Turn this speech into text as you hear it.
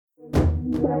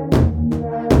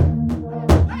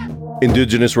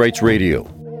Indigenous Rights Radio,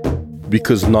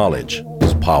 because knowledge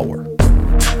is power.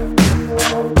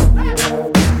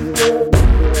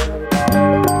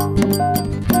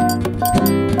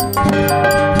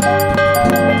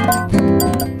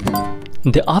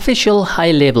 The official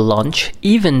high-level launch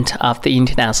event of the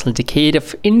International Decade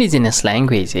of Indigenous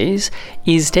Languages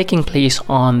is taking place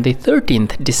on the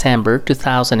 13th December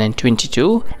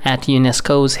 2022 at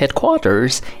UNESCO's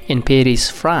headquarters in Paris,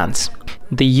 France.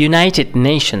 The United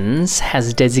Nations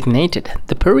has designated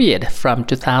the period from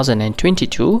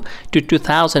 2022 to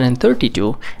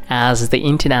 2032 as the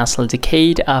International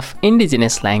Decade of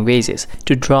Indigenous Languages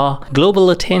to draw global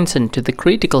attention to the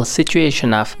critical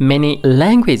situation of many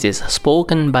languages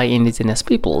spoken by indigenous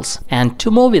peoples and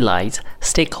to mobilize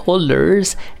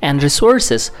stakeholders and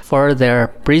resources for their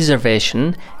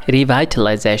preservation,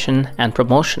 revitalization, and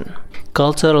promotion.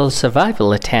 Cultural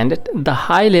Survival attended the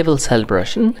high-level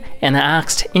celebration and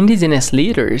asked indigenous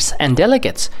leaders and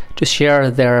delegates to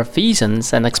share their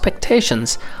visions and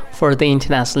expectations for the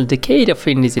International Decade of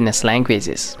Indigenous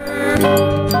Languages.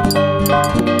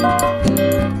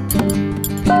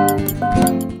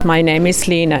 My name is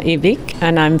Lina Ivik,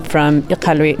 and I'm from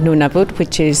Iqaluit Nunavut,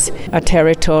 which is a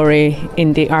territory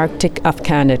in the Arctic of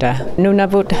Canada.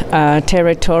 Nunavut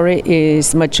territory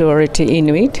is majority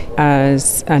Inuit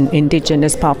as an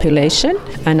indigenous population,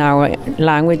 and our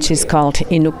language is called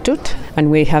Inuktut,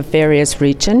 and we have various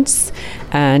regions,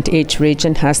 and each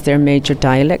region has their major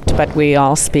dialect, but we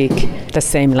all speak the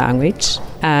same language.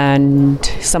 And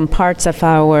some parts of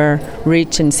our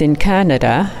regions in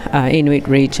Canada, Inuit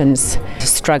regions,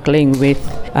 struggling with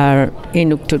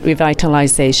Inuktut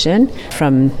revitalization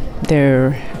from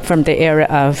the era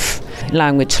of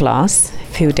language loss a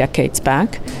few decades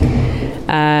back.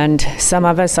 And some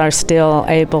of us are still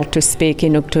able to speak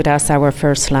Inuktut as our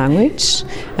first language,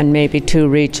 and maybe two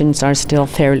regions are still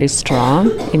fairly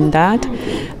strong in that.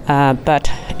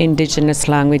 But indigenous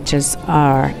languages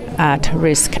are at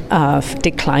risk of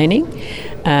declining,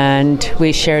 and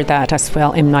we share that as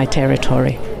well in my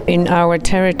territory. In our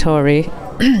territory,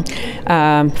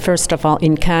 first of all,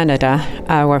 in Canada,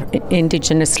 our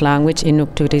indigenous language,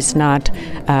 Inuktut, is not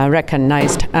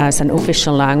recognized as an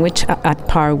official language at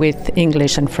par with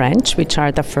English and French, which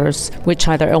are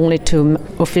the only two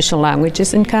official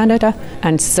languages in Canada.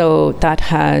 And so that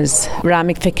has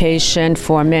ramification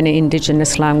for many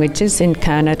indigenous languages in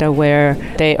Canada where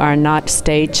they are not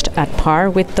staged at par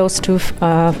with those two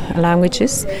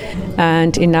languages.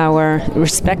 And in our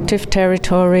respective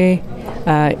territory,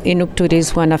 Inuktut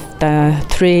is one of the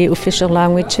three official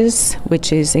languages,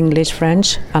 which is English,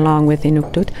 French, along with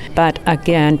Inuktut. But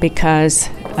again, because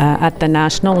at the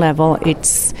national level,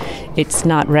 it's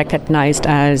not recognized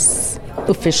as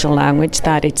official language,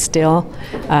 that it still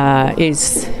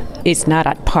is not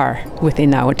at par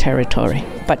within our territory.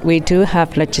 But we do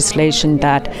have legislation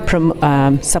that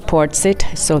supports it,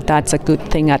 so that's a good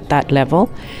thing at that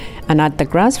level. And at the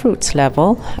grassroots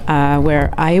level,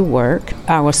 where I work,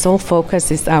 our sole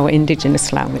focus is our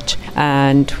indigenous language.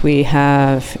 And we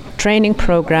have training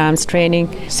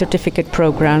certificate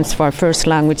programs for first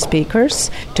language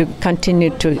speakers to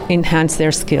continue to enhance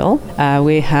their skill.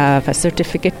 We have a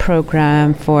certificate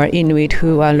program for Inuit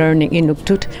who are learning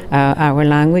Inuktut, our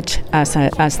language,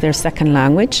 as their second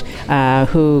language,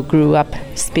 who grew up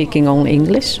speaking only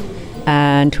English.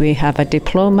 And we have a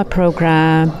diploma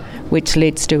program which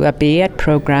leads to a B.Ed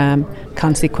program,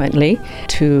 consequently,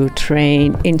 to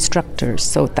train instructors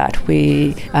so that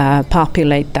we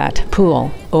populate that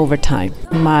pool over time.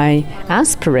 My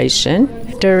aspiration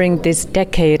during this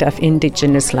decade of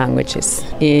indigenous languages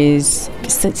is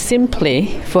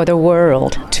simply for the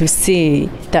world to see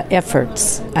the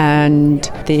efforts and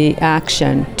the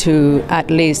action to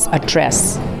at least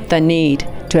address the need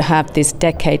to have this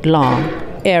decade-long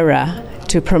era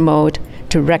to promote,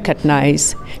 to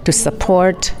recognize, to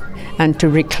support, and to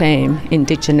reclaim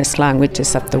indigenous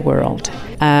languages of the world.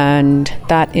 And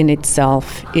that in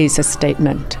itself is a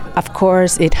statement. Of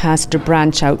course, it has to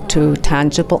branch out to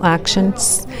tangible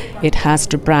actions. It has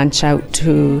to branch out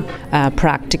to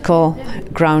practical,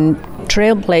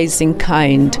 trailblazing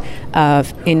kind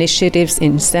of initiatives,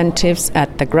 incentives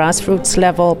at the grassroots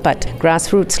level, but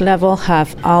grassroots level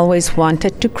have always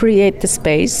wanted to create the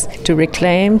space to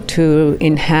reclaim, to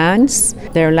enhance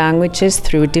their languages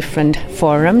through different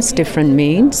forums, different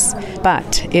means,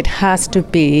 but it has to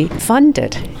be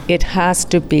funded. It has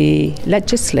to be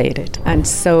legislated, and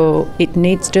so it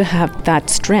needs to have that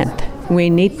strength. We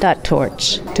need that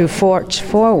torch to forge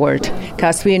forward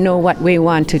because we know what we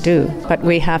want to do, but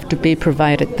we have to be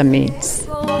provided the means.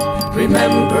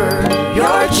 Remember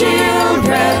your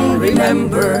children,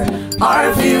 remember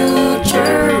our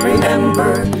future,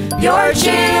 remember your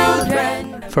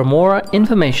children. For more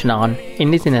information on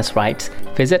Indigenous rights,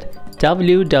 visit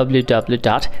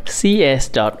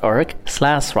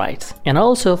www.cs.org/rights and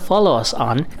also follow us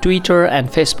on Twitter and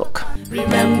Facebook.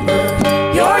 Remember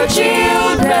your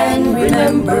children,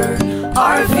 remember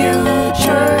our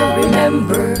future,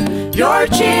 remember your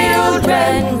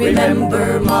children,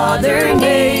 remember Mother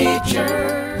Nature.